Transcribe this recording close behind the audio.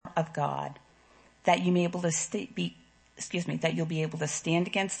of God, that you may able to that you'll be able to stand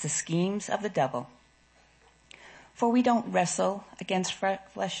against the schemes of the devil. For we don't wrestle against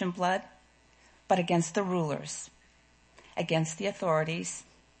flesh and blood, but against the rulers, against the authorities,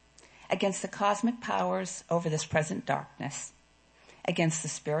 against the cosmic powers over this present darkness, against the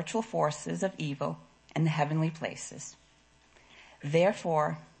spiritual forces of evil in the heavenly places.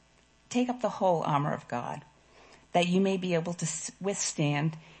 Therefore, take up the whole armor of God, that you may be able to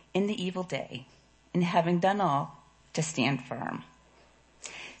withstand in the evil day, and having done all, to stand firm.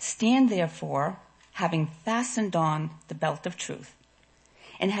 Stand therefore, having fastened on the belt of truth,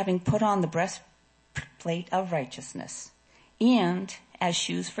 and having put on the breastplate of righteousness, and as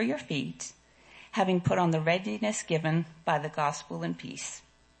shoes for your feet, having put on the readiness given by the gospel and peace.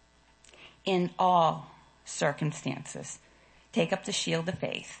 In all circumstances, take up the shield of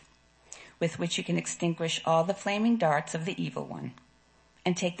faith, with which you can extinguish all the flaming darts of the evil one,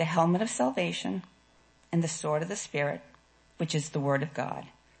 and take the helmet of salvation and the sword of the Spirit, which is the word of God,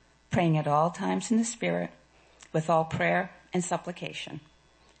 praying at all times in the Spirit, with all prayer and supplication.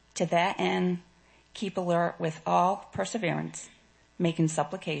 To that end, keep alert with all perseverance, making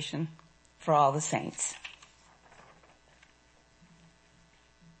supplication for all the saints.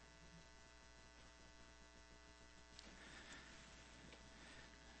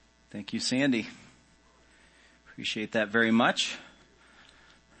 Thank you, Sandy. Appreciate that very much.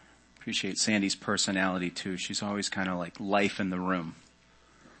 Appreciate Sandy's personality too. She's always kind of like life in the room.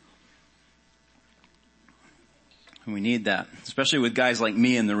 And we need that, especially with guys like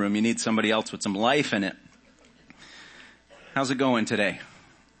me in the room. You need somebody else with some life in it. How's it going today?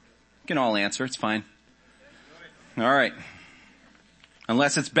 You can all answer. It's fine. All right.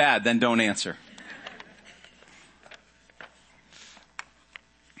 Unless it's bad, then don't answer.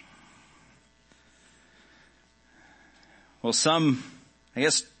 Well, I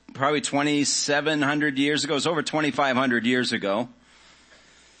guess probably 2,700 years ago, it was over 2,500 years ago,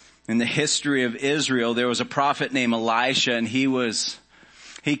 in the history of Israel, there was a prophet named Elisha, and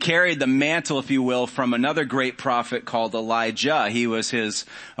he carried the mantle, if you will, from another great prophet called Elijah. He was his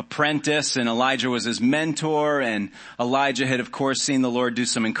apprentice, and Elijah was his mentor, and Elijah had, of course, seen the Lord do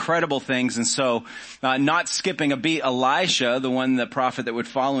some incredible things. And so, not skipping a beat, Elisha, the prophet that would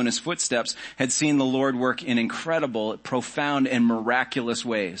follow in his footsteps, had seen the Lord work in incredible, profound, and miraculous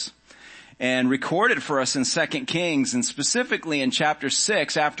ways. And recorded for us in 2 Kings, and specifically in chapter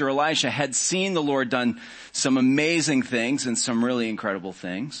 6, after Elisha had seen the Lord done some amazing things and some really incredible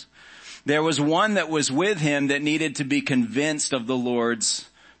things, there was one that was with him that needed to be convinced of the Lord's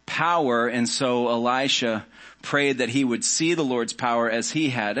power. And so Elisha prayed that he would see the Lord's power as he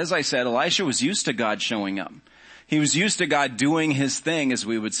had. As I said, Elisha was used to God showing up. He was used to God doing his thing, as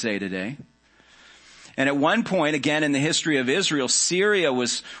we would say today. And at one point, again, in the history of Israel, Syria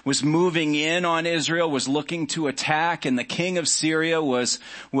was moving in on Israel, was looking to attack, and the king of Syria was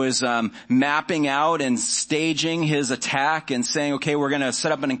mapping out and staging his attack and saying, okay, we're going to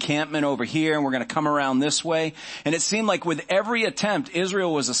set up an encampment over here, and we're going to come around this way. And it seemed like with every attempt,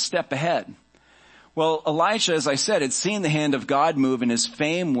 Israel was a step ahead. Well, Elisha, as I said, had seen the hand of God move, and his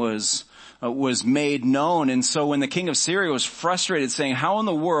fame was made known. And so when the king of Syria was frustrated, saying, how in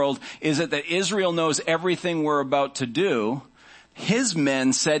the world is it that Israel knows everything we're about to do? His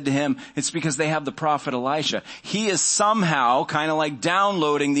men said to him, it's because they have the prophet Elisha. He is somehow kind of like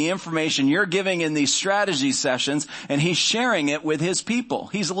downloading the information you're giving in these strategy sessions, and he's sharing it with his people.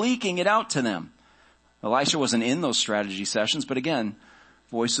 He's leaking it out to them. Elisha wasn't in those strategy sessions, but again,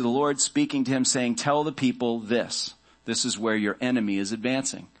 voice of the Lord speaking to him, saying, tell the people this. This is where your enemy is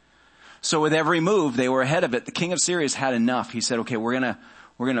advancing. So with every move, they were ahead of it. The king of Syria has had enough. He said, okay, we're gonna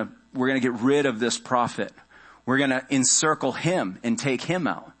get rid of this prophet. We're gonna encircle him and take him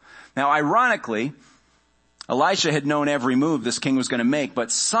out. Now, ironically, Elisha had known every move this king was gonna make,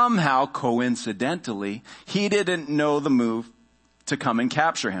 but somehow, coincidentally, he didn't know the move to come and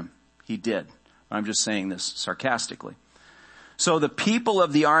capture him. He did. I'm just saying this sarcastically. So the people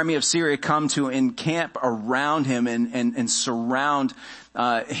of the army of Syria come to encamp around him and surround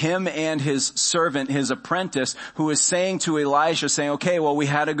him and his servant, his apprentice, who is saying to Elisha, saying, okay, well, we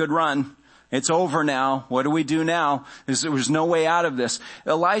had a good run. It's over now. What do we do now? There's no way out of this.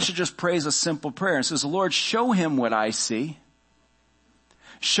 Elisha just prays a simple prayer and says, Lord, show him what I see.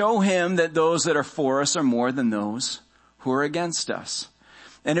 Show him that those that are for us are more than those who are against us.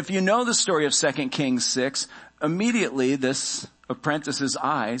 And if you know the story of 2 Kings 6, immediately this apprentice's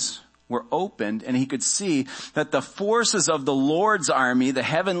eyes were opened, and he could see that the forces of the Lord's army, the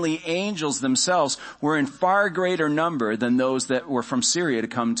heavenly angels themselves, were in far greater number than those that were from Syria to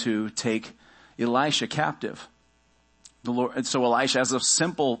come to take Elisha captive. The Lord, and so Elisha has a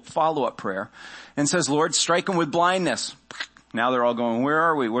simple follow-up prayer and says, Lord, strike them with blindness. Now they're all going, where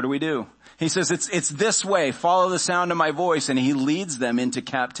are we? What do we do? He says, it's this way. Follow the sound of my voice. And he leads them into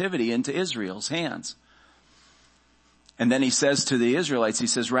captivity, into Israel's hands. And then he says to the Israelites, he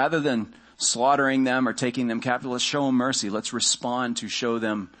says, rather than slaughtering them or taking them captive, let's show them mercy. Let's respond to show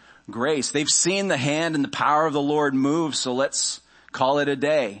them grace. They've seen the hand and the power of the Lord move, so let's call it a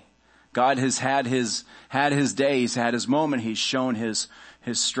day. God has had his day. He's had his moment. He's shown his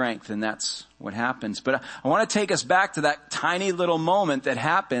strength, and that's what happens. But I want to take us back to that tiny little moment that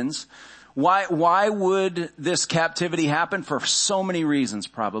happens. Why would this captivity happen? For so many reasons,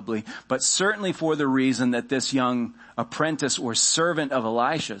 probably, but certainly for the reason that this young apprentice or servant of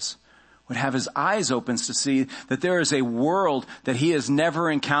Elisha's would have his eyes open to see that there is a world that he has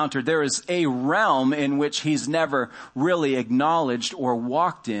never encountered. There is a realm in which he's never really acknowledged or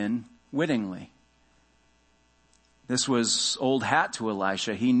walked in wittingly. This was old hat to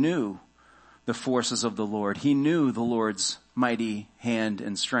Elisha. He knew the forces of the Lord. He knew the Lord's mighty hand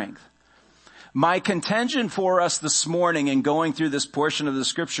and strength. My contention for us this morning in going through this portion of the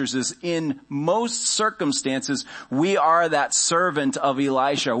scriptures is in most circumstances, we are that servant of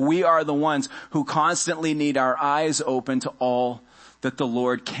Elisha. We are the ones who constantly need our eyes open to all that the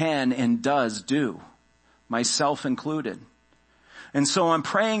Lord can and does do, myself included. And so I'm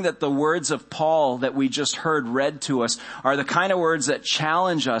praying that the words of Paul that we just heard read to us are the kind of words that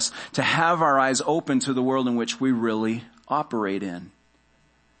challenge us to have our eyes open to the world in which we really operate in.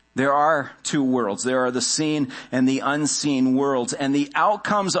 There are two worlds. There are the seen and the unseen worlds. And the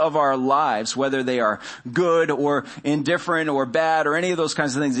outcomes of our lives, whether they are good or indifferent or bad or any of those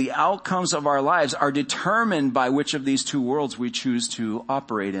kinds of things, the outcomes of our lives are determined by which of these two worlds we choose to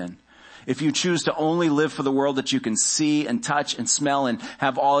operate in. If you choose to only live for the world that you can see and touch and smell and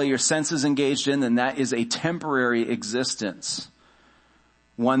have all your senses engaged in, then that is a temporary existence.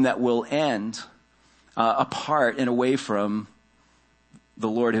 One that will end apart and away from the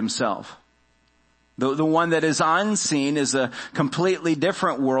Lord himself. The one that is unseen is a completely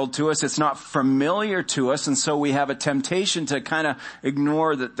different world to us. It's not familiar to us, and so we have a temptation to kind of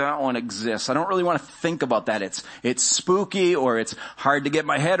ignore that one exists. I don't really want to think about that. It's spooky, or it's hard to get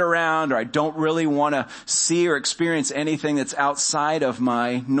my head around, or I don't really want to see or experience anything that's outside of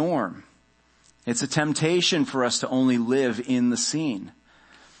my norm. It's a temptation for us to only live in the seen.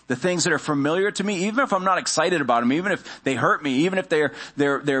 The things that are familiar to me, even if I'm not excited about them, even if they hurt me, even if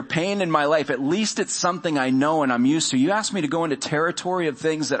they're pain in my life, at least it's something I know and I'm used to. You ask me to go into territory of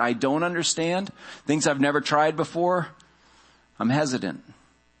things that I don't understand, things I've never tried before, I'm hesitant.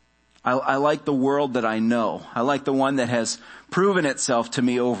 I like the world that I know. I like the one that has proven itself to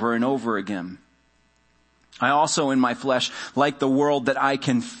me over and over again. I also, in my flesh, like the world that I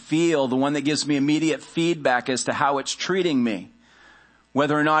can feel, the one that gives me immediate feedback as to how it's treating me.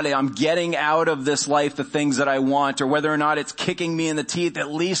 Whether or not I'm getting out of this life the things that I want, or whether or not it's kicking me in the teeth,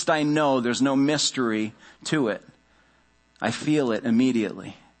 at least I know there's no mystery to it. I feel it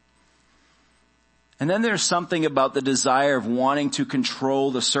immediately. And then there's something about the desire of wanting to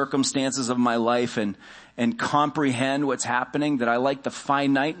control the circumstances of my life and comprehend what's happening, that I like the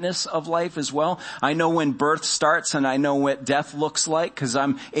finiteness of life as well. I know when birth starts and I know what death looks like because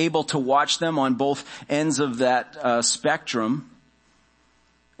I'm able to watch them on both ends of that spectrum.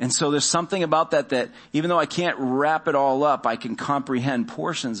 And so there's something about that even though I can't wrap it all up, I can comprehend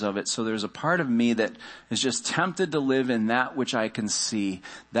portions of it. So there's a part of me that is just tempted to live in that which I can see,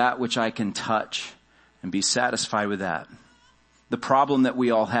 that which I can touch, and be satisfied with that. The problem that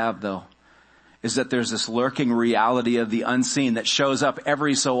we all have, though, is that there's this lurking reality of the unseen that shows up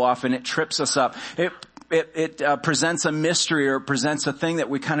every so often. It trips us up. It presents a mystery, or it presents a thing that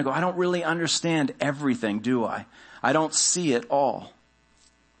we kind of go, I don't really understand everything, do I? I don't see it all.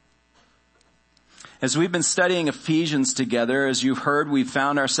 As we've been studying Ephesians together, as you've heard, we've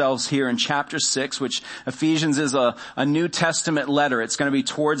found ourselves here in chapter 6, which Ephesians is a New Testament letter. It's going to be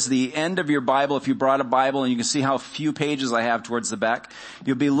towards the end of your Bible. If you brought a Bible, and you can see how few pages I have towards the back,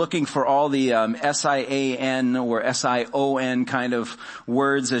 you'll be looking for all the S-I-A-N or S-I-O-N kind of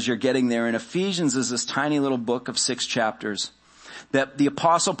words as you're getting there. And Ephesians is this tiny little book of 6 chapters that the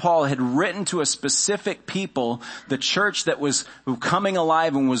Apostle Paul had written to a specific people, the church that was coming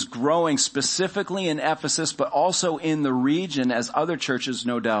alive and was growing specifically in Ephesus, but also in the region, as other churches,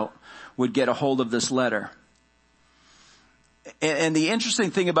 no doubt, would get a hold of this letter. And the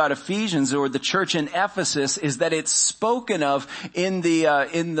interesting thing about Ephesians, or the church in Ephesus, is that it's spoken of in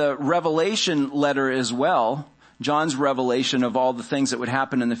the Revelation letter as well, John's revelation of all the things that would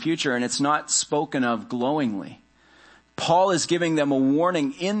happen in the future, and it's not spoken of glowingly. Paul is giving them a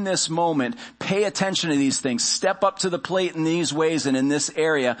warning in this moment. Pay attention to these things. Step up to the plate in these ways and in this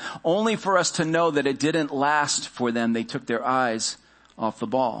area, only for us to know that it didn't last for them. They took their eyes off the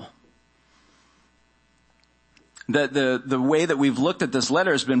ball. The way that we've looked at this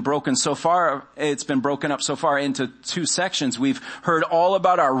letter has been broken so far, it's been broken up so far into two sections. We've heard all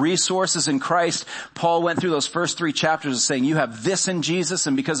about our resources in Christ. Paul went through those first 3 chapters of saying, you have this in Jesus,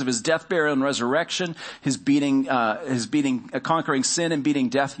 and because of his death, burial, and resurrection, his conquering sin and beating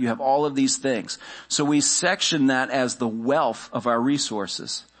death, you have all of these things. So we section that as the wealth of our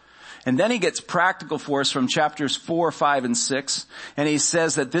resources. And then he gets practical for us from chapters 4, 5, and 6. And he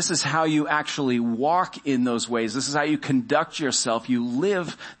says that this is how you actually walk in those ways. This is how you conduct yourself. You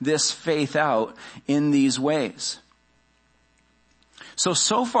live this faith out in these ways.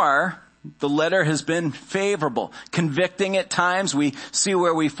 So far, the letter has been favorable, convicting at times. We see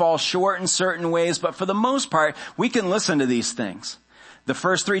where we fall short in certain ways, but for the most part, we can listen to these things. The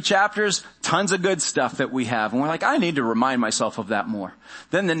first 3 chapters, tons of good stuff that we have. And we're like, I need to remind myself of that more.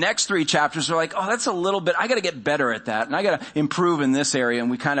 Then the next 3 chapters are like, oh, that's a little bit, I gotta get better at that. And I gotta improve in this area.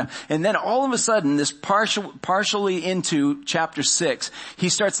 And then all of a sudden, this partially into chapter 6, he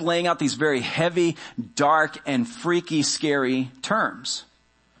starts laying out these very heavy, dark, and freaky, scary terms.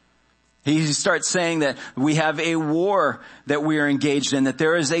 He starts saying that we have a war that we are engaged in, that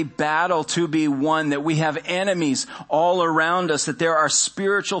there is a battle to be won, that we have enemies all around us, that there are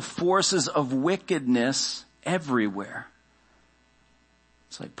spiritual forces of wickedness everywhere.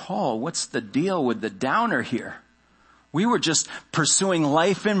 It's like, Paul, what's the deal with the downer here? We were just pursuing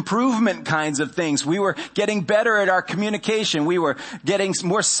life improvement kinds of things. We were getting better at our communication. We were getting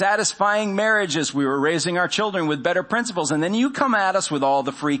more satisfying marriages. We were raising our children with better principles. And then you come at us with all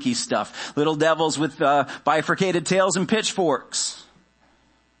the freaky stuff. Little devils with bifurcated tails and pitchforks.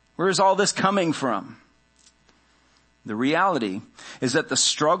 Where's all this coming from? The reality is that the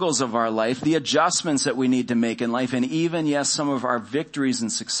struggles of our life, the adjustments that we need to make in life, and even, yes, some of our victories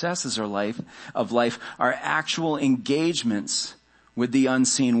and successes of life are actual engagements with the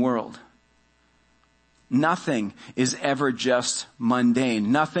unseen world. Nothing is ever just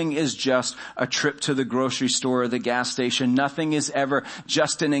mundane. Nothing is just a trip to the grocery store or the gas station. Nothing is ever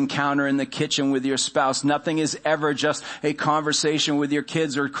just an encounter in the kitchen with your spouse. Nothing is ever just a conversation with your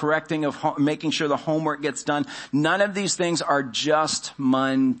kids or making sure the homework gets done. None of these things are just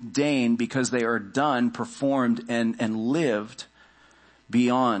mundane because they are done, performed, and lived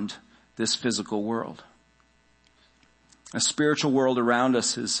beyond this physical world. A spiritual world around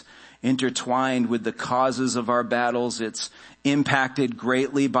us is intertwined with the causes of our battles. It's impacted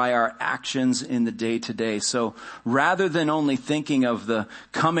greatly by our actions in the day-to-day. So rather than only thinking of the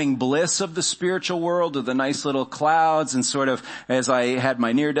coming bliss of the spiritual world or the nice little clouds and sort of as I had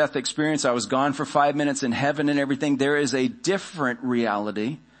my near-death experience, I was gone for 5 minutes in heaven and everything, there is a different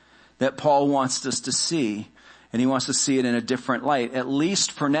reality that Paul wants us to see. And he wants to see it in a different light, at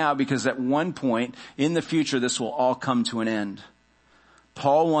least for now, because at one point in the future, this will all come to an end.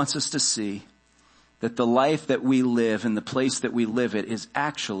 Paul wants us to see that the life that we live and the place that we live it is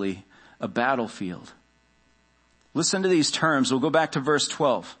actually a battlefield. Listen to these terms. We'll go back to verse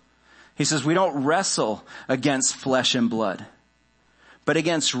 12. He says, we don't wrestle against flesh and blood, but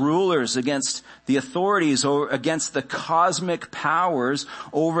against rulers, against the authorities, or against the cosmic powers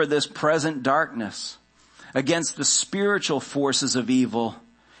over this present darkness, against the spiritual forces of evil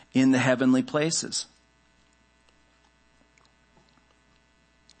in the heavenly places.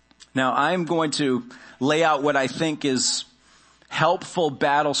 Now, I'm going to lay out what I think is helpful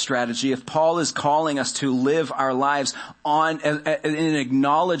battle strategy if Paul is calling us to live our lives in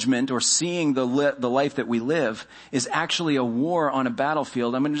acknowledgement or seeing the life that we live is actually a war on a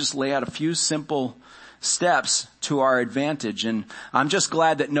battlefield. I'm going to just lay out a few simple steps to our advantage. And I'm just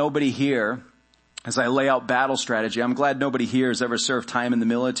glad that nobody here, as I lay out battle strategy, I'm glad nobody here has ever served time in the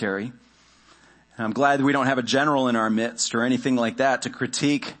military. I'm glad we don't have a general in our midst or anything like that to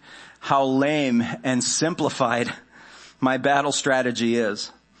critique how lame and simplified my battle strategy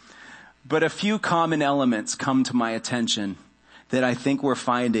is. But a few common elements come to my attention that I think we're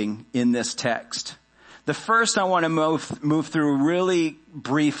finding in this text. The first I want to move through really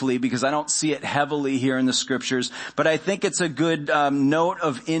briefly because I don't see it heavily here in the scriptures, but I think it's a good note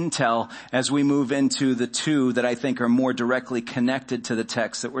of intel as we move into the two that I think are more directly connected to the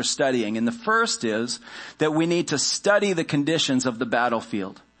text that we're studying. And the first is that we need to study the conditions of the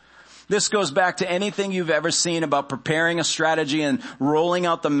battlefield. This goes back to anything you've ever seen about preparing a strategy and rolling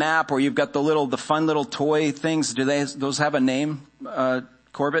out the map, or you've got the fun little toy things. Do those have a name?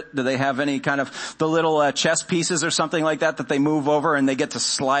 Corbett, do they have any kind of the little chess pieces or something like that they move over and they get to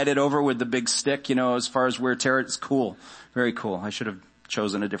slide it over with the big stick, as far as wear tear? It's cool. Very cool. I should have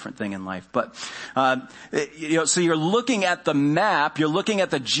chosen a different thing in life. But, so you're looking at the map, you're looking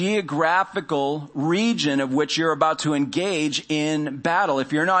at the geographical region of which you're about to engage in battle.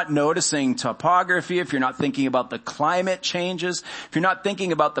 If you're not noticing topography, if you're not thinking about the climate changes, if you're not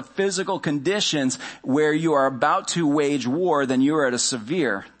thinking about the physical conditions where you are about to wage war, then you are at a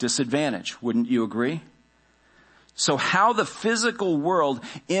severe disadvantage. Wouldn't you agree? So how the physical world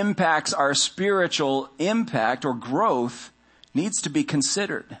impacts our spiritual impact or growth needs to be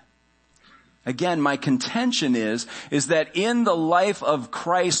considered. Again, my contention is that in the life of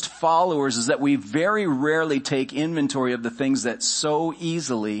Christ followers is that we very rarely take inventory of the things that so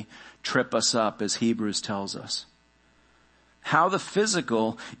easily trip us up, as Hebrews tells us. How the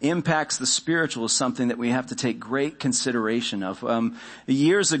physical impacts the spiritual is something that we have to take great consideration of.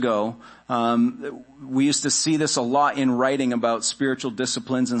 Years ago, we used to see this a lot in writing about spiritual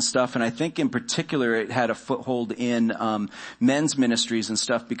disciplines and stuff, and I think in particular it had a foothold in men's ministries and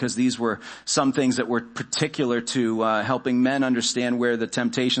stuff, because these were some things that were particular to helping men understand where the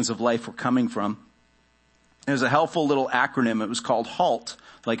temptations of life were coming from. There's a helpful little acronym. It was called HALT.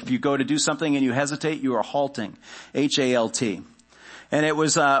 Like if you go to do something and you hesitate, you are halting. H-A-L-T. And it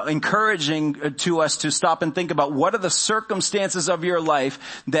was encouraging to us to stop and think about what are the circumstances of your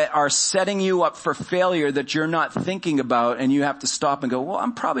life that are setting you up for failure that you're not thinking about, and you have to stop and go, well,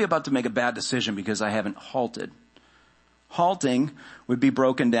 I'm probably about to make a bad decision because I haven't halted. Halting would be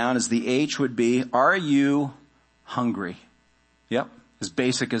broken down as the H would be, are you hungry? Yep, as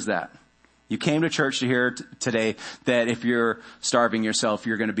basic as that. You came to church to hear today that if you're starving yourself,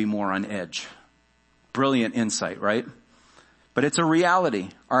 you're going to be more on edge. Brilliant insight, right? But it's a reality.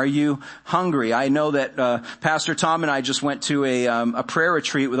 Are you hungry? I know that Pastor Tom and I just went to a prayer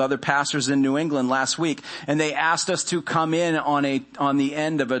retreat with other pastors in New England last week, and they asked us to come in on the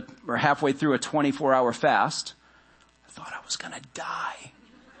end of or halfway through a 24-hour fast. I thought I was going to die.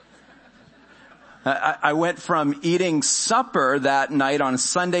 I went from eating supper that night on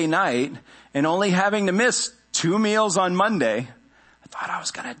Sunday night and only having to miss 2 meals on Monday. I thought I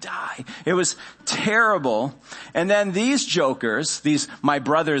was going to die. It was terrible. And then these jokers, my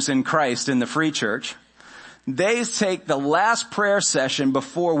brothers in Christ in the free church, they take the last prayer session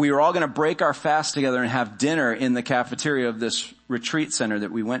before we were all going to break our fast together and have dinner in the cafeteria of this retreat center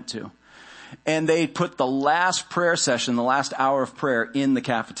that we went to. And they put the last prayer session, the last hour of prayer, in the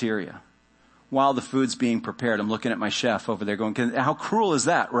cafeteria while the food's being prepared. I'm looking at my chef over there going, how cruel is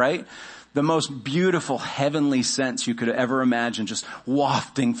that, right? The most beautiful heavenly scents you could ever imagine just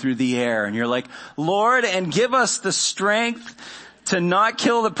wafting through the air. And you're like, Lord, and give us the strength to not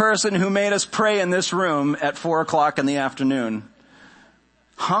kill the person who made us pray in this room at 4:00 in the afternoon.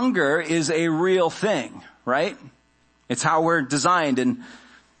 Hunger is a real thing, right? It's how we're designed and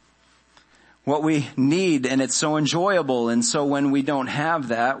what we need, and it's so enjoyable. And so when we don't have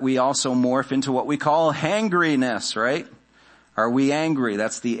that, we also morph into what we call hangriness, right? Are we angry?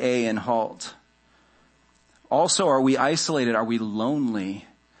 That's the A in HALT. Also, are we isolated? Are we lonely?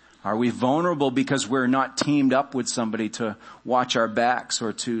 Are we vulnerable because we're not teamed up with somebody to watch our backs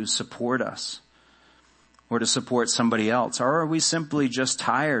or to support us or to support somebody else? Or are we simply just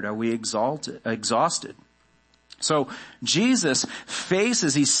tired? Are we exhausted? So Jesus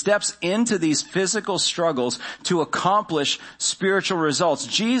he steps into these physical struggles to accomplish spiritual results.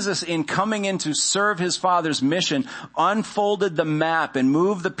 Jesus, in coming in to serve his Father's mission, unfolded the map and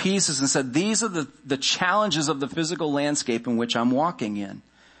moved the pieces and said, these are the challenges of the physical landscape in which I'm walking in.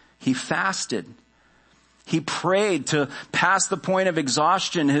 He fasted. He prayed to past the point of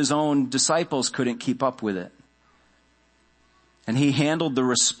exhaustion. His own disciples couldn't keep up with it. And he handled the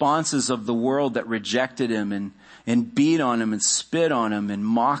responses of the world that rejected him and beat on him and spit on him and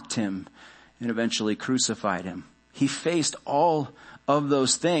mocked him and eventually crucified him. He faced all of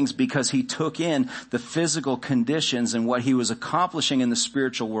those things because he took in the physical conditions, and what he was accomplishing in the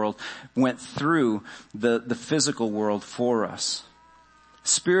spiritual world went through the physical world for us.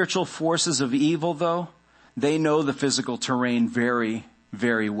 Spiritual forces of evil, though, they know the physical terrain very,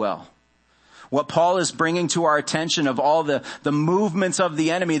 very well. What Paul is bringing to our attention of all the movements of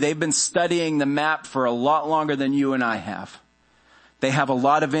the enemy, they've been studying the map for a lot longer than you and I have. They have a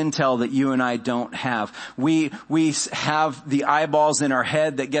lot of intel that you and I don't have. We have the eyeballs in our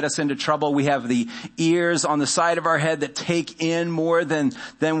head that get us into trouble. We have the ears on the side of our head that take in more than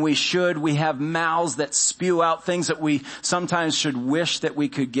we should. We have mouths that spew out things that we sometimes should wish that we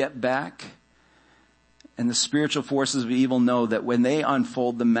could get back. And the spiritual forces of evil know that when they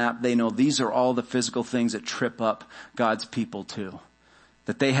unfold the map, they know these are all the physical things that trip up God's people too.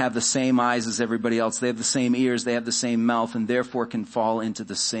 that they have the same eyes as everybody else. They have the same ears. They have the same mouth, and therefore can fall into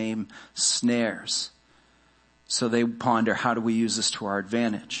the same snares. So they ponder, how do we use this to our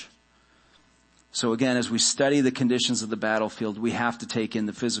advantage? So again, as we study the conditions of the battlefield, we have to take in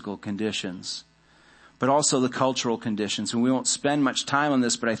the physical conditions, but also the cultural conditions. And we won't spend much time on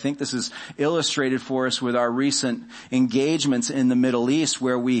this, but I think this is illustrated for us with our recent engagements in the Middle East,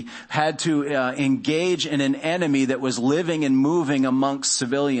 where we had to engage in an enemy that was living and moving amongst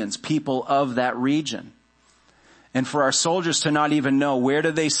civilians, people of that region. And for our soldiers to not even know, where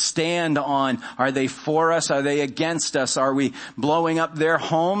do they stand on, are they for us? Are they against us? Are we blowing up their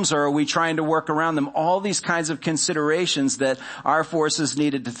homes, or are we trying to work around them? All these kinds of considerations that our forces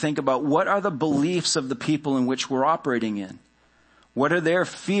needed to think about. What are the beliefs of the people in which we're operating in? What are their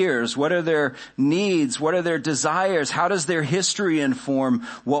fears? What are their needs? What are their desires? How does their history inform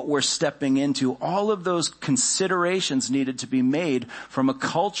what we're stepping into? All of those considerations needed to be made from a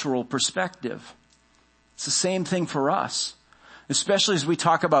cultural perspective. It's the same thing for us, especially as we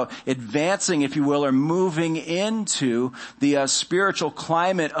talk about advancing, if you will, or moving into the spiritual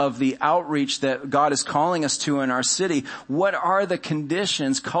climate of the outreach that God is calling us to in our city. What are the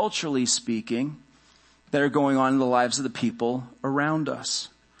conditions, culturally speaking, that are going on in the lives of the people around us?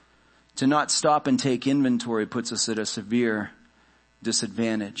 To not stop and take inventory puts us at a severe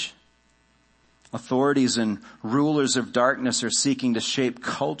disadvantage. Authorities and rulers of darkness are seeking to shape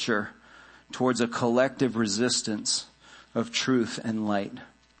culture towards a collective resistance of truth and light.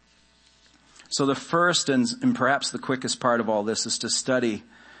 So the first and perhaps the quickest part of all this is to study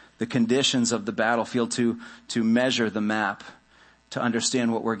the conditions of the battlefield, to measure the map, to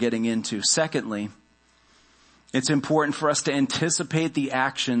understand what we're getting into. Secondly, it's important for us to anticipate the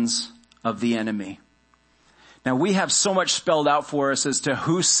actions of the enemy. Now, we have so much spelled out for us as to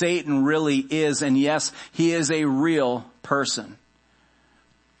who Satan really is, and yes, he is a real person.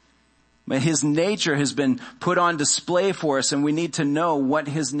 But his nature has been put on display for us, and we need to know what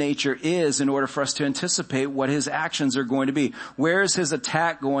his nature is in order for us to anticipate what his actions are going to be. Where is his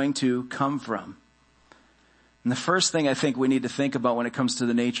attack going to come from? And the first thing I think we need to think about when it comes to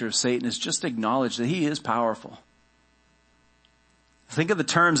the nature of Satan is just acknowledge that he is powerful. Think of the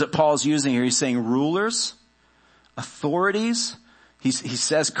terms that Paul's using here. He's saying rulers, authorities. He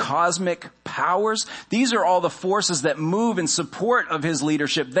says cosmic powers. These are all the forces that move in support of his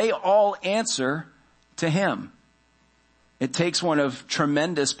leadership. They all answer to him. It takes one of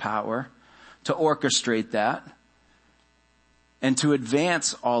tremendous power to orchestrate that and to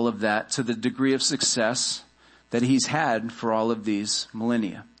advance all of that to the degree of success that he's had for all of these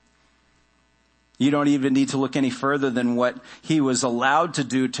millennia. You don't even need to look any further than what he was allowed to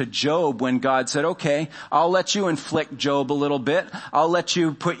do to Job when God said, okay, I'll let you inflict Job a little bit. I'll let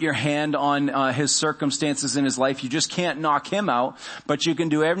you put your hand on his circumstances in his life. You just can't knock him out, but you can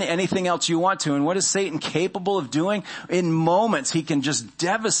do anything else you want to. And what is Satan capable of doing? In moments, he can just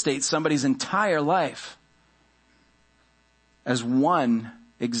devastate somebody's entire life. As one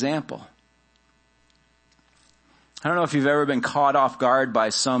example. I don't know if you've ever been caught off guard by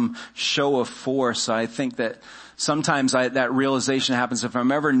some show of force. I think that sometimes that realization happens if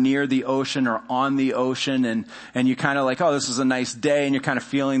I'm ever near the ocean or on the ocean and you kind of like, oh, this is a nice day, and you're kind of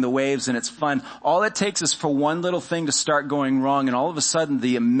feeling the waves and it's fun. All it takes is for one little thing to start going wrong, and all of a sudden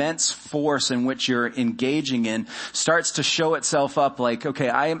the immense force in which you're engaging in starts to show itself up like,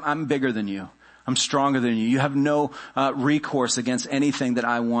 okay, I'm bigger than you. I'm stronger than you. You have no recourse against anything that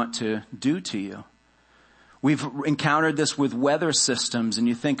I want to do to you. We've encountered this with weather systems, and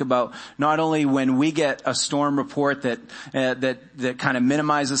you think about not only when we get a storm report that kind of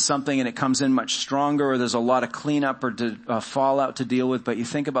minimizes something and it comes in much stronger, or there's a lot of cleanup or fallout to deal with, but you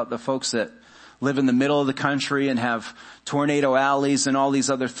think about the folks that live in the middle of the country and have tornado alleys and all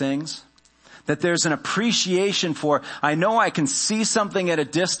these other things. That there's an appreciation for, I know I can see something at a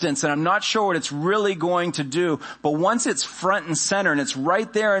distance and I'm not sure what it's really going to do, but once it's front and center and it's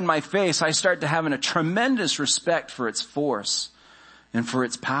right there in my face, I start to have a tremendous respect for its force and for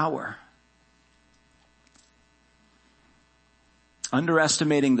its power.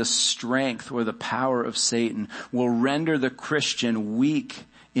 Underestimating the strength or the power of Satan will render the Christian weak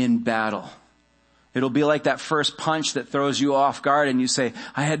in battle. It'll be like that first punch that throws you off guard and you say,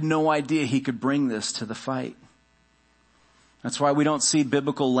 I had no idea he could bring this to the fight. That's why we don't see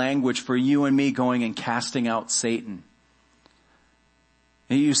biblical language for you and me going and casting out Satan.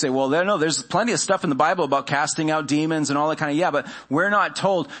 And you say, well, no, there's plenty of stuff in the Bible about casting out demons and all that kind of, yeah, but we're not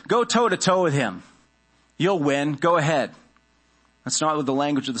told, go toe to toe with him. You'll win. Go ahead. That's not what the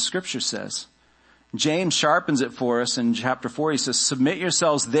language of the scripture says. James sharpens it for us in chapter 4. He says, submit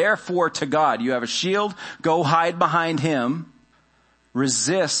yourselves therefore to God. You have a shield, go hide behind him.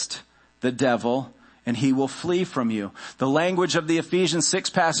 Resist the devil and he will flee from you. The language of the Ephesians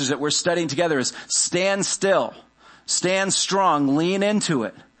 6 passage that we're studying together is stand still, stand strong, lean into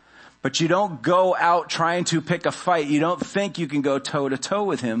it. But you don't go out trying to pick a fight. You don't think you can go toe to toe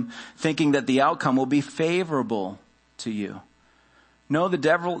with him, thinking that the outcome will be favorable to you. No, the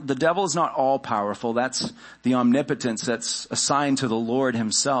devil is not all powerful. That's the omnipotence that's assigned to the Lord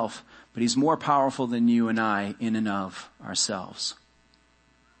himself. But he's more powerful than you and I in and of ourselves.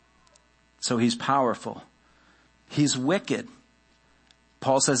 So he's powerful. He's wicked.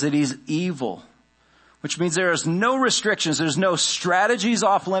 Paul says that he's evil, which means there is no restrictions. There's no strategies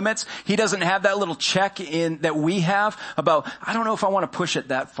off limits. He doesn't have that little check in that we have about, I don't know if I want to push it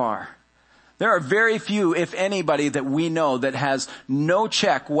that far. There are very few, if anybody, that we know that has no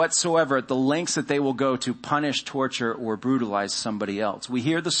check whatsoever at the lengths that they will go to punish, torture, or brutalize somebody else. We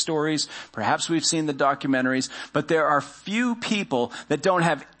hear the stories, perhaps we've seen the documentaries, but there are few people that don't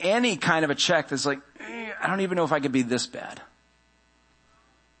have any kind of a check that's like, I don't even know if I could be this bad.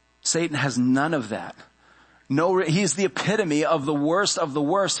 Satan has none of that. No, he's the epitome of the worst of the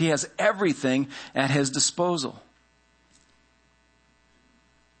worst. He has everything at his disposal.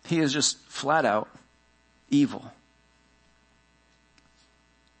 He is just flat out evil.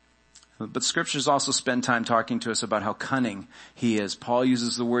 But scriptures also spend time talking to us about how cunning he is. Paul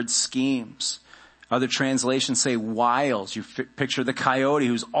uses the word schemes. Other translations say wiles. You picture the coyote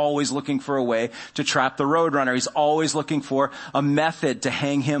who's always looking for a way to trap the roadrunner. He's always looking for a method to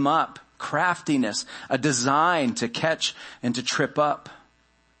hang him up. Craftiness, a design to catch and to trip up.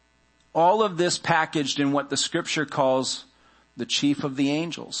 All of this packaged in what the scripture calls the chief of the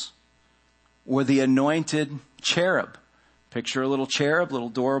angels, or the anointed cherub. Picture a little cherub, little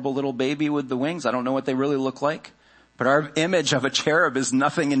adorable little baby with the wings. I don't know what they really look like, but our image of a cherub is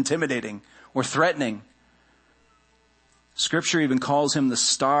nothing intimidating or threatening. Scripture even calls him the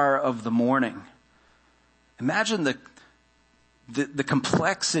star of the morning. Imagine the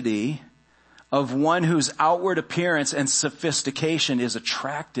complexity of one whose outward appearance and sophistication is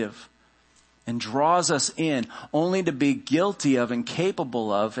attractive and draws us in, only to be guilty of and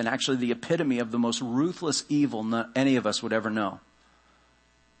capable of, and actually the epitome of the most ruthless evil any of us would ever know.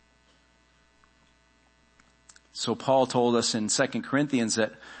 So Paul told us in 2 Corinthians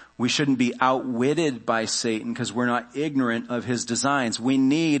that we shouldn't be outwitted by Satan because we're not ignorant of his designs. We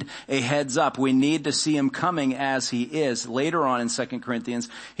need a heads up. We need to see him coming as he is. Later on in 2 Corinthians,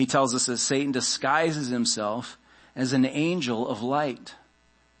 he tells us that Satan disguises himself as an angel of light.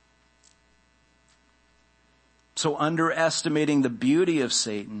 So underestimating the beauty of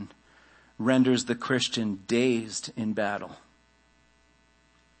Satan renders the Christian dazed in battle.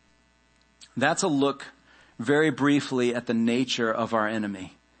 That's a look very briefly at the nature of our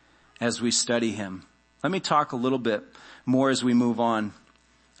enemy as we study him. Let me talk a little bit more as we move on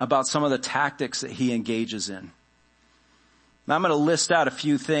about some of the tactics that he engages in. Now I'm going to list out a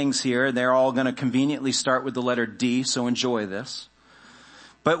few things here. They're all going to conveniently start with the letter D, so enjoy this.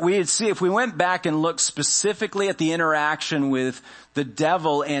 But we'd see, if we went back and looked specifically at the interaction with the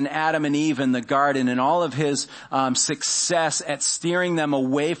devil and Adam and Eve in the garden and all of his success at steering them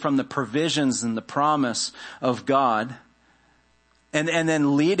away from the provisions and the promise of God, and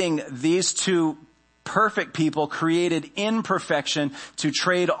then leading these two perfect people created in perfection to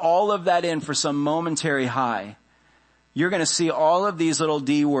trade all of that in for some momentary high, you're going to see all of these little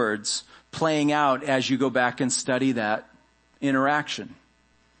D words playing out as you go back and study that interaction.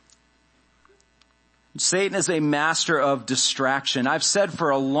 Satan is a master of distraction. I've said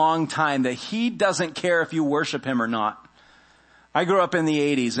for a long time that he doesn't care if you worship him or not. I grew up in the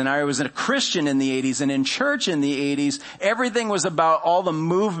 80s and I was a Christian in the 80s, and in church in the 80s, everything was about all the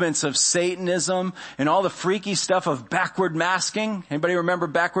movements of Satanism and all the freaky stuff of backward masking. Anybody remember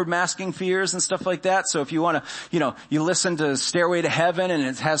backward masking fears and stuff like that? So if you want to, you listen to Stairway to Heaven and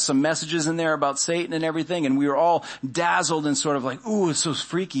it has some messages in there about Satan and everything, and we were all dazzled and sort of like, ooh, it's so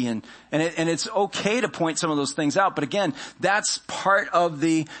freaky, and it's okay to point some of those things out. But again, that's part of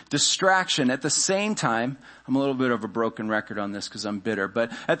the distraction. At the same time, I'm a little bit of a broken record on this because I'm bitter.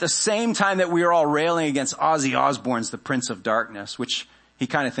 But at the same time that we are all railing against Ozzy Osbourne's The Prince of Darkness, which he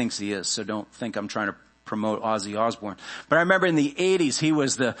kind of thinks he is, so don't think I'm trying to promote Ozzy Osbourne. But I remember in the 80s, he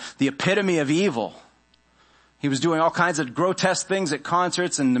was the epitome of evil. He was doing all kinds of grotesque things at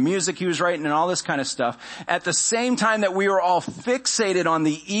concerts and the music he was writing and all this kind of stuff. At the same time that we were all fixated on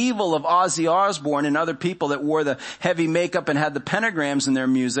the evil of Ozzy Osbourne and other people that wore the heavy makeup and had the pentagrams in their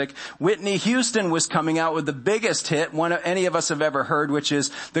music, Whitney Houston was coming out with the biggest hit one of any of us have ever heard, which is,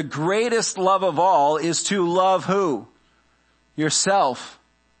 the greatest love of all is to love who? Yourself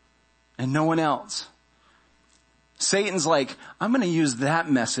and no one else. Satan's like, I'm going to use that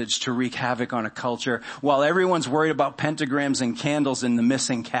message to wreak havoc on a culture while everyone's worried about pentagrams and candles and the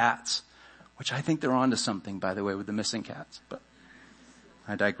missing cats, which I think they're onto something, by the way, with the missing cats. But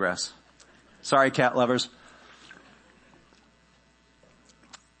I digress. Sorry, cat lovers.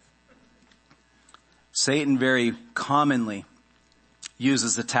 Satan very commonly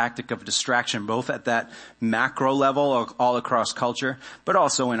uses the tactic of distraction, both at that macro level all across culture, but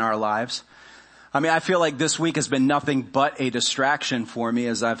also in our lives. I mean, I feel like this week has been nothing but a distraction for me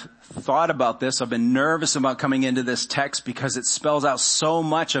as I've thought about this. I've been nervous about coming into this text because it spells out so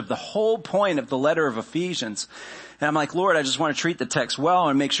much of the whole point of the letter of Ephesians. And I'm like, Lord, I just want to treat the text well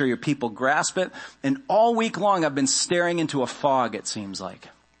and make sure your people grasp it. And all week long I've been staring into a fog, it seems like.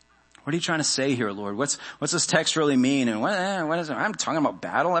 What are you trying to say here, Lord? What's this text really mean? And what is it? I'm talking about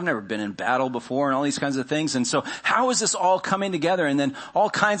battle. I've never been in battle before and all these kinds of things. And so how is this all coming together? And then all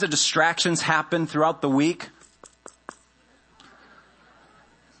kinds of distractions happen throughout the week.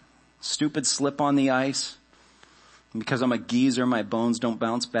 Stupid slip on the ice. And because I'm a geezer, my bones don't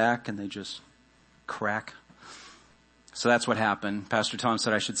bounce back and they just crack. So that's what happened. Pastor Tom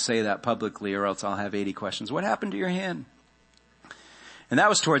said I should say that publicly or else I'll have 80 questions. What happened to your hand? And that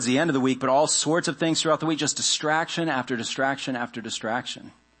was towards the end of the week, but all sorts of things throughout the week, just distraction after distraction after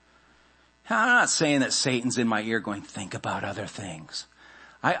distraction. I'm not saying that Satan's in my ear going, think about other things.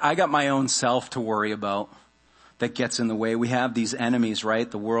 I got my own self to worry about that gets in the way. We have these enemies,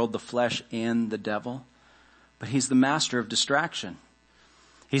 right? The world, the flesh, and the devil. But he's the master of distraction.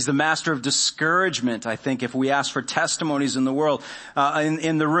 He's the master of discouragement. I think if we ask for testimonies in the world,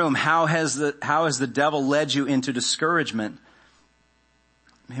 in the room, how has the devil led you into discouragement?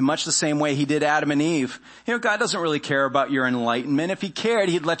 In much the same way he did Adam and Eve. You know, God doesn't really care about your enlightenment. If he cared,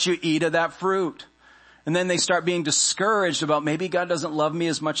 he'd let you eat of that fruit. And then they start being discouraged about maybe God doesn't love me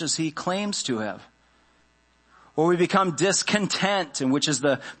as much as he claims to have. Or we become discontent, and which is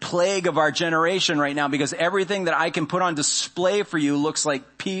the plague of our generation right now, because everything that I can put on display for you looks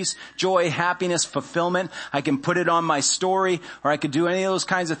like peace, joy, happiness, fulfillment. I can put it on my story, or I could do any of those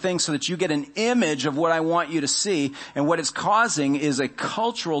kinds of things so that you get an image of what I want you to see. And what it's causing is a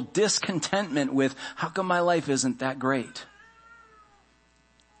cultural discontentment with, how come my life isn't that great?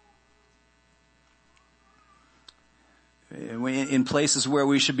 In places where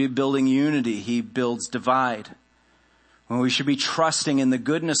we should be building unity, he builds divide. When we should be trusting in the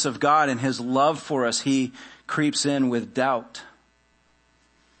goodness of God and his love for us, he creeps in with doubt.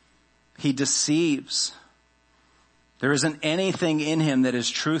 He deceives. There isn't anything in him that is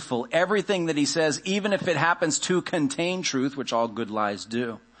truthful. Everything that he says, even if it happens to contain truth, which all good lies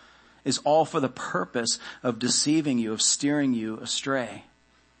do, is all for the purpose of deceiving you, of steering you astray.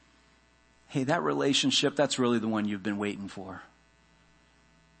 Hey, that relationship, that's really the one you've been waiting for.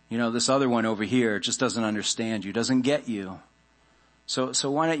 You know, this other one over here just doesn't understand you, doesn't get you. So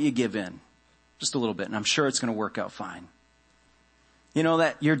why don't you give in? Just a little bit, and I'm sure it's going to work out fine. You know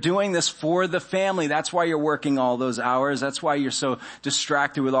that you're doing this for the family. That's why you're working all those hours. That's why you're so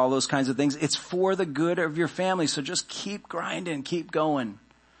distracted with all those kinds of things. It's for the good of your family. So just keep grinding, keep going.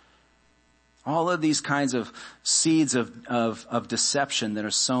 All of these kinds of seeds of deception that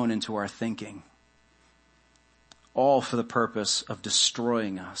are sown into our thinking. All for the purpose of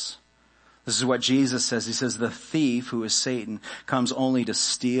destroying us. This is what Jesus says. He says, the thief, who is Satan, comes only to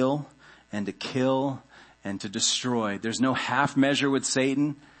steal and to kill and to destroy. There's no half measure with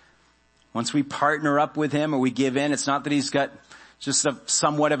Satan. Once we partner up with him or we give in, it's not that he's got just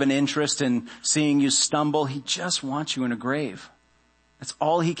somewhat of an interest in seeing you stumble. He just wants you in a grave. That's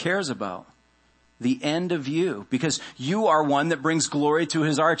all he cares about. The end of you, because you are one that brings glory to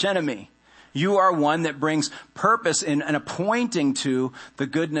his archenemy. You are one that brings purpose in and a pointing to the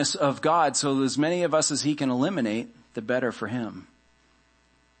goodness of God. So as many of us as he can eliminate, the better for him.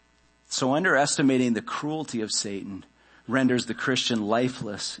 So underestimating the cruelty of Satan renders the Christian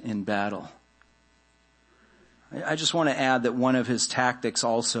lifeless in battle. I just want to add that one of his tactics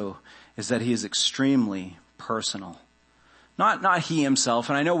also is that he is extremely personal. Not he himself,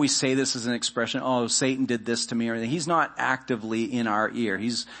 and I know we say this as an expression, oh, Satan did this to me or anything. He's not actively in our ear.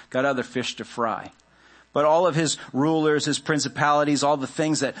 He's got other fish to fry. But all of his rulers, his principalities, all the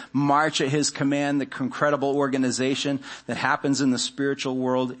things that march at his command, the incredible organization that happens in the spiritual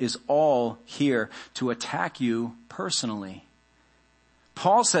world is all here to attack you personally.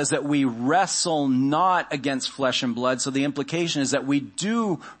 Paul says that we wrestle not against flesh and blood, so the implication is that we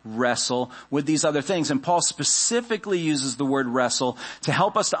do wrestle with these other things. And Paul specifically uses the word wrestle to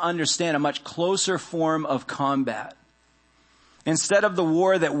help us to understand a much closer form of combat. Instead of the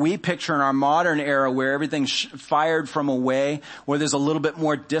war that we picture in our modern era where everything's fired from away, where there's a little bit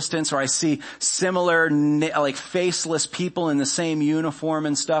more distance, or I see similar, like faceless people in the same uniform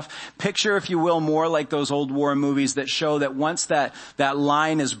and stuff. Picture, if you will, more like those old war movies that show that once that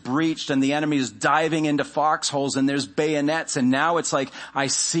line is breached and the enemy is diving into foxholes and there's bayonets, and now it's like, I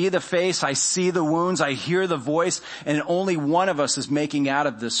see the face, I see the wounds, I hear the voice, and only one of us is making out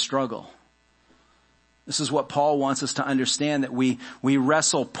of this struggle. This is what Paul wants us to understand, that we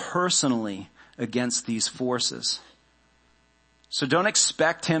wrestle personally against these forces. So don't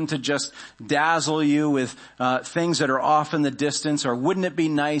expect him to just dazzle you with things that are off in the distance, or wouldn't it be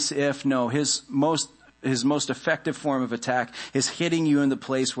nice if? No, his most effective form of attack is hitting you in the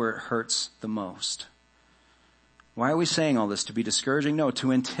place where it hurts the most. Why are we saying all this? To be discouraging? No,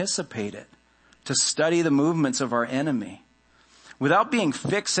 to anticipate it, to study the movements of our enemy. Without being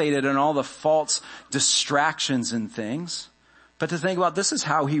fixated on all the false distractions and things, but to think about, this is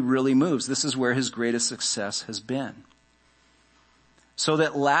how he really moves. This is where his greatest success has been. So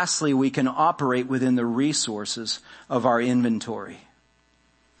that lastly, we can operate within the resources of our inventory.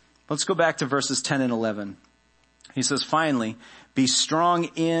 Let's go back to verses 10 and 11. He says, finally, be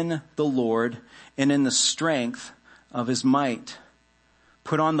strong in the Lord and in the strength of his might.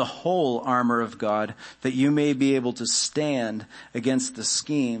 Put on the whole armor of God, that you may be able to stand against the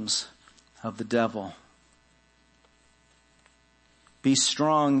schemes of the devil. Be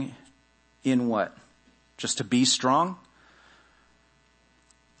strong in what? Just to be strong?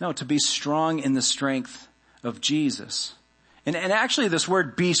 No, to be strong in the strength of Jesus. And actually this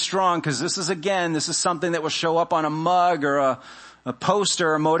word be strong, because this is something that will show up on a mug or a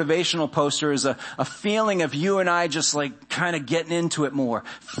poster, a motivational poster, is a feeling of you and I just like kind of getting into it more,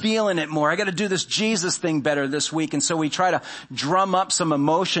 feeling it more. I got to do this Jesus thing better this week. And so we try to drum up some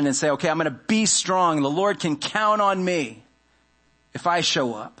emotion and say, okay, I'm going to be strong. The Lord can count on me if I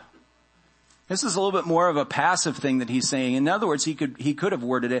show up. This is a little bit more of a passive thing that he's saying. In other words, he could have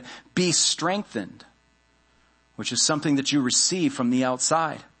worded it, be strengthened, which is something that you receive from the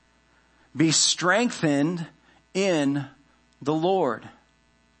outside. Be strengthened in the Lord.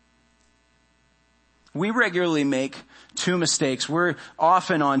 We regularly make two mistakes. We're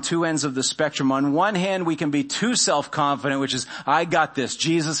often on two ends of the spectrum. On one hand, we can be too self-confident, which is, I got this.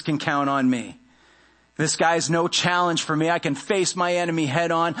 Jesus can count on me. This guy's no challenge for me. I can face my enemy head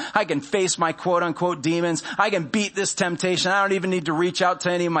on. I can face my quote unquote demons. I can beat this temptation. I don't even need to reach out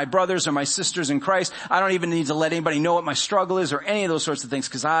to any of my brothers or my sisters in Christ. I don't even need to let anybody know what my struggle is or any of those sorts of things,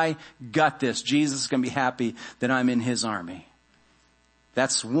 because I got this. Jesus is going to be happy that I'm in his army.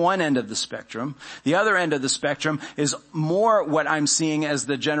 That's one end of the spectrum. The other end of the spectrum is more what I'm seeing as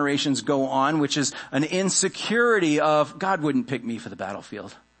the generations go on, which is an insecurity of, God wouldn't pick me for the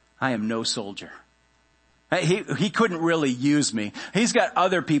battlefield. I am no soldier. He couldn't really use me. He's got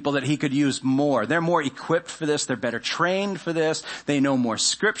other people that he could use more. They're more equipped for this. They're better trained for this. They know more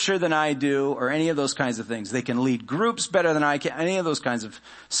scripture than I do, or any of those kinds of things. They can lead groups better than I can. Any of those kinds of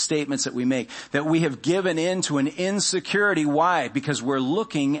statements that we make, that we have given into an insecurity. Why? Because we're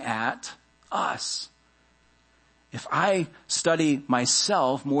looking at us. If I study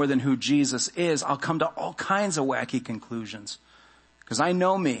myself more than who Jesus is, I'll come to all kinds of wacky conclusions, because I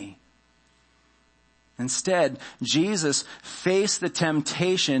know me. Instead, Jesus faced the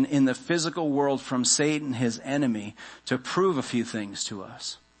temptation in the physical world from Satan, his enemy, to prove a few things to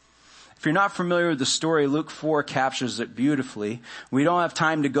us. If you're not familiar with the story, Luke 4 captures it beautifully. We don't have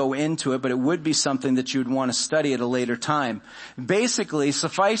time to go into it, but it would be something that you'd want to study at a later time. Basically,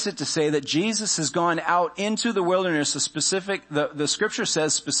 suffice it to say that Jesus has gone out into the wilderness, the scripture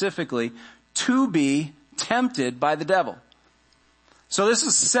says specifically, to be tempted by the devil. So this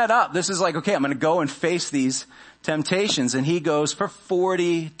is set up. This is like, okay, I'm going to go and face these temptations. And he goes for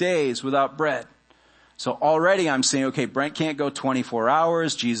 40 days without bread. So already I'm saying, okay, Brent can't go 24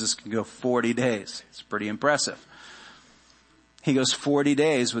 hours. Jesus can go 40 days. It's pretty impressive. He goes 40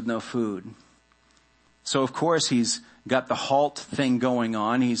 days with no food. So of course he's got the halt thing going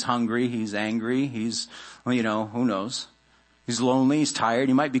on. He's hungry. He's angry. He's, who knows? He's lonely, he's tired,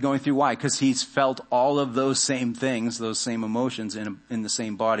 he might be going through, why? Because he's felt all of those same things, those same emotions in the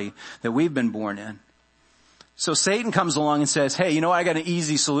same body that we've been born in. So Satan comes along and says, hey, you know what, I got an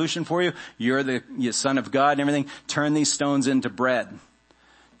easy solution for you. You're the son of God and everything. Turn these stones into bread.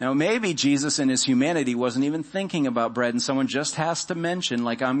 Now maybe Jesus in his humanity wasn't even thinking about bread, and someone just has to mention,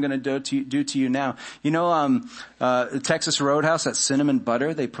 like I'm going to do to you now. The Texas Roadhouse, that cinnamon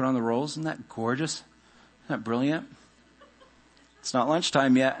butter they put on the rolls, isn't that gorgeous? Isn't that brilliant? It's not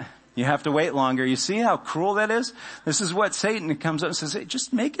lunchtime yet. You have to wait longer. You see how cruel that is? This is what Satan comes up and says, hey,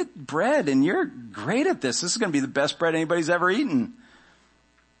 just make it bread and you're great at this. This is going to be the best bread anybody's ever eaten.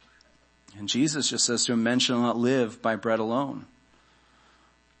 And Jesus just says to him, men shall not live by bread alone.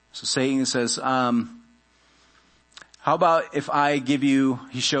 So Satan says, how about if I give you,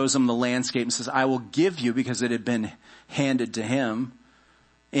 he shows him the landscape and says, I will give you, because it had been handed to him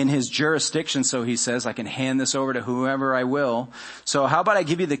in his jurisdiction. So he says, I can hand this over to whoever I will. So how about I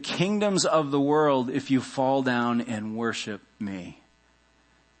give you the kingdoms of the world if you fall down and worship me?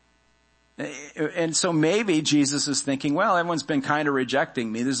 And so maybe Jesus is thinking, well, everyone's been kind of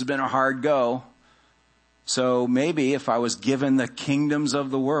rejecting me. This has been a hard go. So maybe if I was given the kingdoms of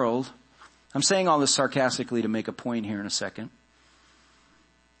the world, I'm saying all this sarcastically to make a point here in a second.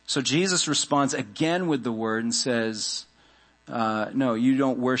 So Jesus responds again with the word and says, no, you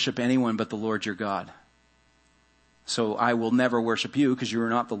don't worship anyone but the Lord your God. So I will never worship you because you are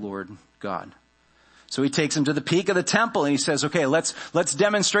not the Lord God. So he takes him to the peak of the temple and he says, okay, let's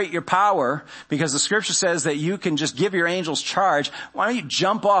demonstrate your power, because the scripture says that you can just give your angels charge. Why don't you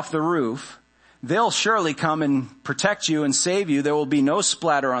jump off the roof? They'll surely come and protect you and save you. There will be no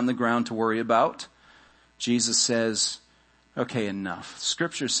splatter on the ground to worry about. Jesus says, okay, enough.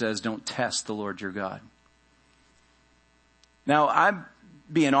 Scripture says don't test the Lord your God. Now, I'm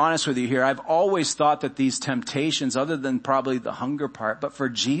being honest with you here. I've always thought that these temptations, other than probably the hunger part, but for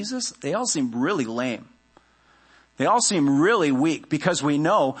Jesus, they all seem really lame. They all seem really weak, because we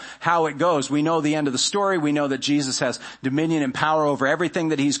know how it goes. We know the end of the story. We know that Jesus has dominion and power over everything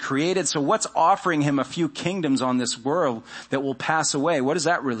that he's created. So what's offering him a few kingdoms on this world that will pass away? What does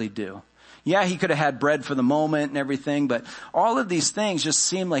that really do? Yeah, he could have had bread for the moment and everything, but all of these things just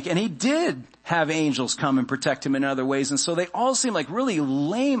seem like, and he did have angels come and protect him in other ways, and so they all seem like really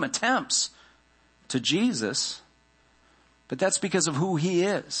lame attempts to Jesus, but that's because of who he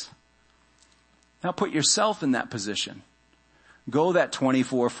is. Now put yourself in that position. Go that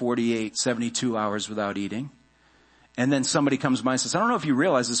 24, 48, 72 hours without eating, and then somebody comes by and says, I don't know if you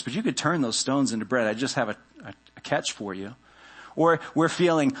realize this, but you could turn those stones into bread. I just have a catch for you. Or we're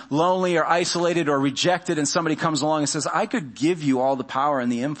feeling lonely or isolated or rejected, and somebody comes along and says, I could give you all the power and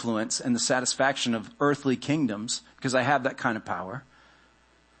the influence and the satisfaction of earthly kingdoms because I have that kind of power.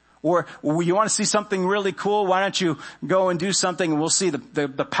 Or you want to see something really cool? Why don't you go and do something and we'll see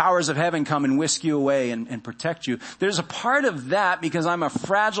the powers of heaven come and whisk you away and protect you. There's a part of that, because I'm a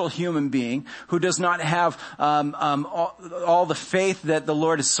fragile human being who does not have all the faith that the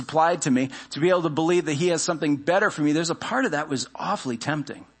Lord has supplied to me to be able to believe that he has something better for me. There's a part of that was awfully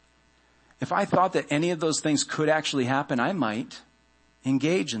tempting. If I thought that any of those things could actually happen, I might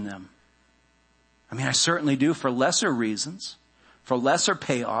engage in them. I mean, I certainly do for lesser reasons, for lesser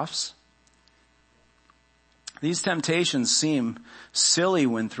payoffs. These temptations seem silly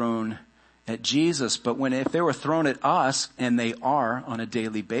when thrown at Jesus, but if they were thrown at us, and they are on a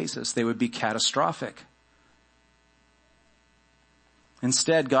daily basis, they would be catastrophic.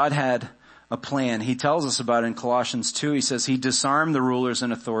 Instead, God had a plan. He tells us about it in Colossians 2. He says he disarmed the rulers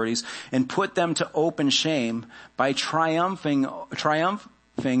and authorities and put them to open shame by triumphing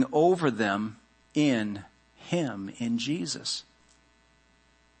over them in him, in Jesus.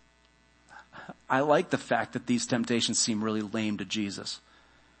 I like the fact that these temptations seem really lame to Jesus.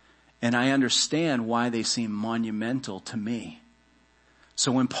 And I understand why they seem monumental to me.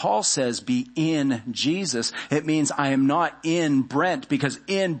 So when Paul says be in Jesus, it means I am not in Brent, because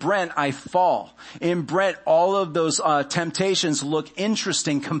in Brent I fall. In Brent, all of those temptations look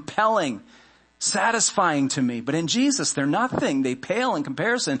interesting, compelling, satisfying to me. But in Jesus, they're nothing. They pale in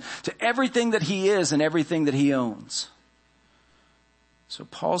comparison to everything that he is and everything that he owns. So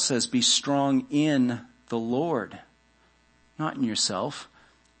Paul says, be strong in the Lord, not in yourself.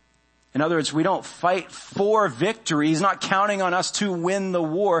 In other words, we don't fight for victory. He's not counting on us to win the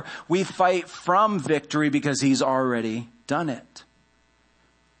war. We fight from victory because he's already done it.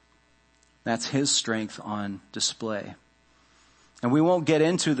 That's his strength on display. And we won't get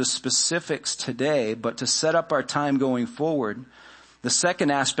into the specifics today, but to set up our time going forward, the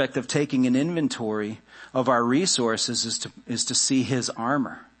second aspect of taking an inventory of our resources is to see his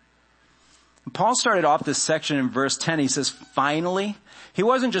armor. And Paul started off this section in verse 10. He says, finally. He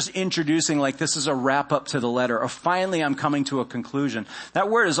wasn't just introducing like this is a wrap up to the letter, or finally I'm coming to a conclusion. That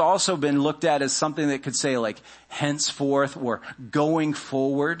word has also been looked at as something that could say like henceforth or going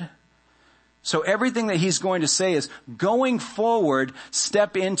forward. So everything that he's going to say is going forward,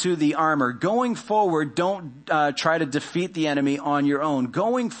 step into the armor. Going forward, don't try to defeat the enemy on your own.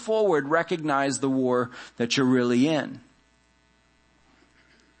 Going forward, recognize the war that you're really in.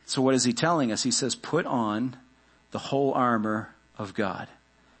 So what is he telling us? He says, put on the whole armor of God.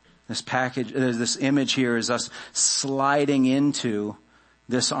 This image here is us sliding into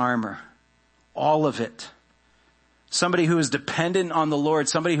this armor. All of it. Somebody who is dependent on the Lord,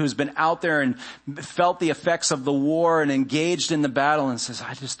 somebody who's been out there and felt the effects of the war and engaged in the battle and says,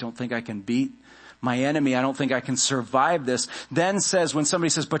 I just don't think I can beat my enemy. I don't think I can survive this. Then says, when somebody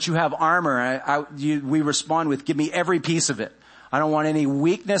says, but you have armor, we respond with, give me every piece of it. I don't want any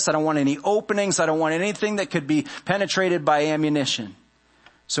weakness. I don't want any openings. I don't want anything that could be penetrated by ammunition.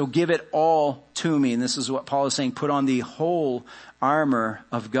 So give it all to me. And this is what Paul is saying, put on the whole armor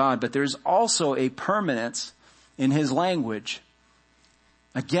of God. But there's also a permanence in his language.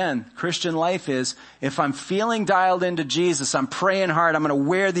 Again, Christian life is, if I'm feeling dialed into Jesus, I'm praying hard, I'm going to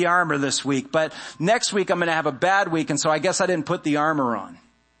wear the armor this week. But next week I'm going to have a bad week, and so I guess I didn't put the armor on.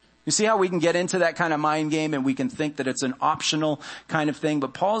 You see how we can get into that kind of mind game and we can think that it's an optional kind of thing?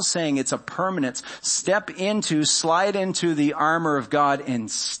 But Paul's saying it's a permanence. Slide into the armor of God and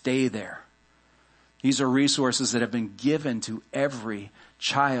stay there. These are resources that have been given to every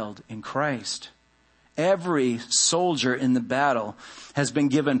child in Christ. Every soldier in the battle has been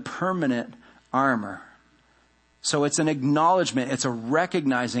given permanent armor. So it's an acknowledgement, it's a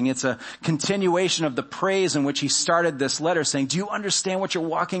recognizing, it's a continuation of the praise in which he started this letter, saying, do you understand what you're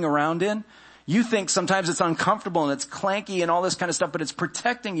walking around in? You think sometimes it's uncomfortable and it's clanky and all this kind of stuff, but it's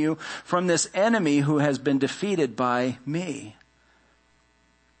protecting you from this enemy who has been defeated by me.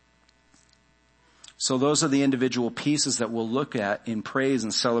 So those are the individual pieces that we'll look at in praise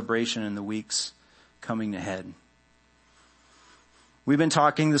and celebration in the weeks coming ahead. We've been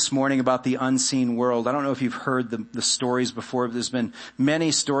talking this morning about the unseen world. I don't know if you've heard the stories before, but there's been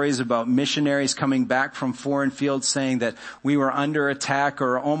many stories about missionaries coming back from foreign fields saying that we were under attack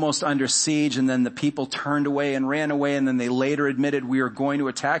or almost under siege, and then the people turned away and ran away, and then they later admitted, we are going to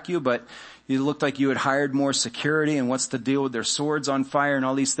attack you, but you looked like you had hired more security, and what's the deal with their swords on fire and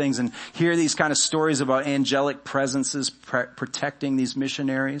all these things, and hear these kind of stories about angelic presences protecting these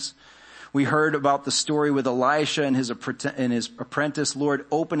missionaries. We heard about the story with Elisha and his apprentice. Lord,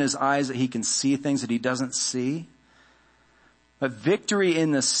 open his eyes that he can see things that he doesn't see. But victory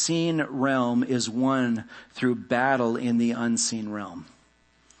in the seen realm is won through battle in the unseen realm.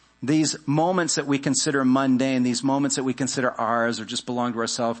 These moments that we consider mundane, these moments that we consider ours or just belong to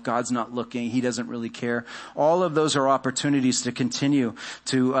ourselves, God's not looking, he doesn't really care. All of those are opportunities to continue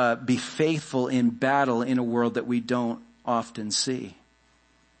to be faithful in battle in a world that we don't often see.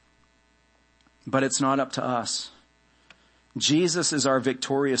 But it's not up to us. Jesus is our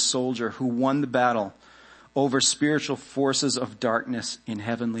victorious soldier who won the battle over spiritual forces of darkness in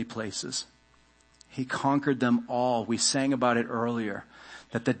heavenly places. He conquered them all. We sang about it earlier,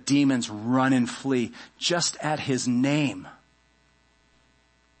 that the demons run and flee just at his name.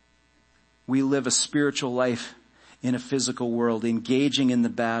 We live a spiritual life in a physical world. Engaging in the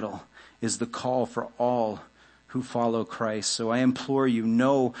battle is the call for all who follow Christ. So I implore you,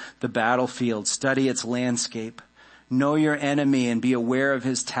 know the battlefield, study its landscape, know your enemy and be aware of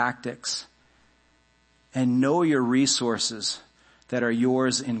his tactics, and know your resources that are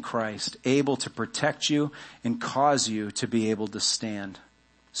yours in Christ, able to protect you and cause you to be able to stand.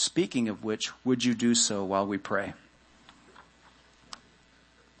 Speaking of which, would you do so while we pray?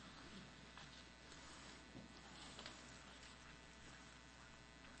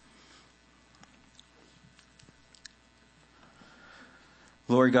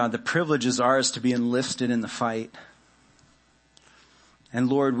 Lord God, the privilege is ours to be enlisted in the fight. And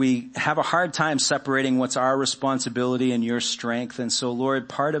Lord, we have a hard time separating what's our responsibility and your strength. And so Lord,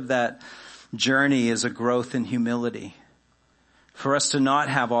 part of that journey is a growth in humility. For us to not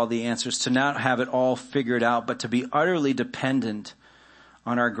have all the answers, to not have it all figured out, but to be utterly dependent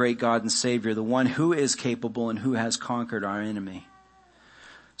on our great God and Savior, the one who is capable and who has conquered our enemy.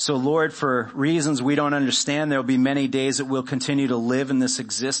 So Lord, for reasons we don't understand, there will be many days that we'll continue to live in this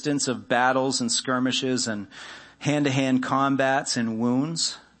existence of battles and skirmishes and hand-to-hand combats and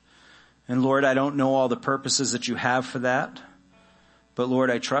wounds. And Lord, I don't know all the purposes that you have for that, but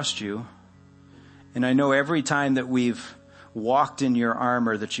Lord, I trust you. And I know every time that we've walked in your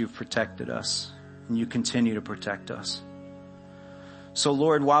armor that you've protected us and you continue to protect us. So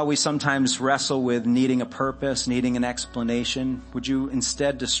Lord, while we sometimes wrestle with needing a purpose, needing an explanation, would you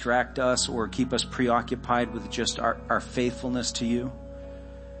instead distract us or keep us preoccupied with just our faithfulness to you?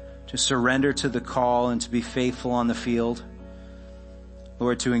 To surrender to the call and to be faithful on the field.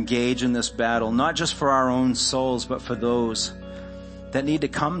 Lord, to engage in this battle, not just for our own souls, but for those that need to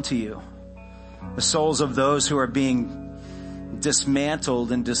come to you. The souls of those who are being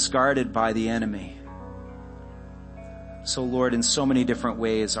dismantled and discarded by the enemy. So Lord, in so many different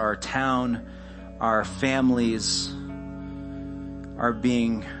ways, our town, our families are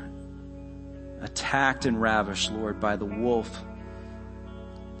being attacked and ravished, Lord, by the wolf.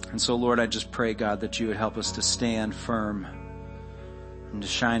 And so, Lord, I just pray, God, that you would help us to stand firm and to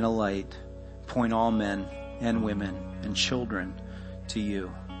shine a light, point all men and women and children to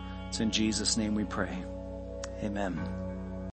you. It's in Jesus' name we pray. Amen.